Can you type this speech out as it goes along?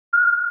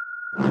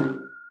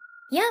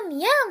Yum,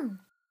 yum!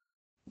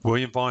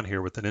 William Vaughn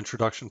here with an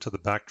introduction to the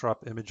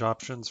backdrop image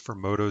options for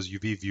MODO's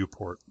UV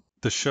Viewport.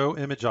 The Show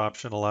Image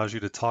option allows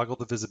you to toggle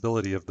the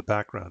visibility of the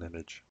background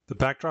image. The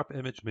backdrop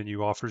image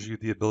menu offers you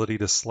the ability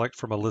to select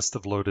from a list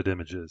of loaded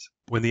images.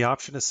 When the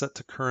option is set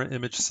to current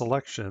image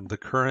selection, the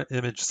current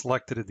image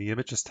selected in the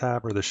Images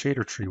tab or the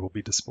shader tree will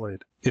be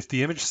displayed. If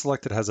the image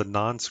selected has a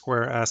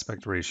non-square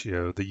aspect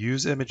ratio, the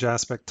Use Image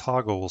Aspect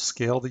toggle will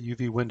scale the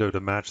UV window to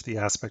match the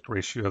aspect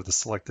ratio of the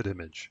selected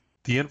image.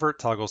 The Invert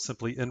toggle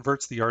simply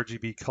inverts the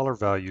RGB color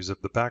values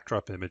of the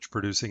backdrop image,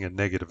 producing a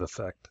negative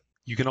effect.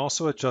 You can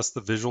also adjust the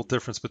visual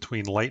difference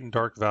between light and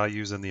dark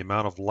values and the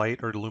amount of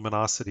light or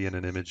luminosity in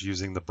an image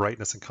using the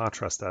brightness and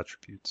contrast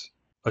attributes.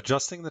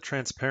 Adjusting the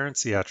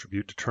transparency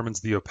attribute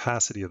determines the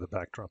opacity of the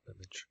backdrop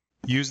image.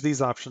 Use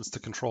these options to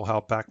control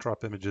how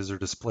backdrop images are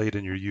displayed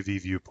in your UV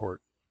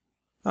viewport.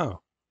 Oh,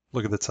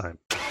 look at the time.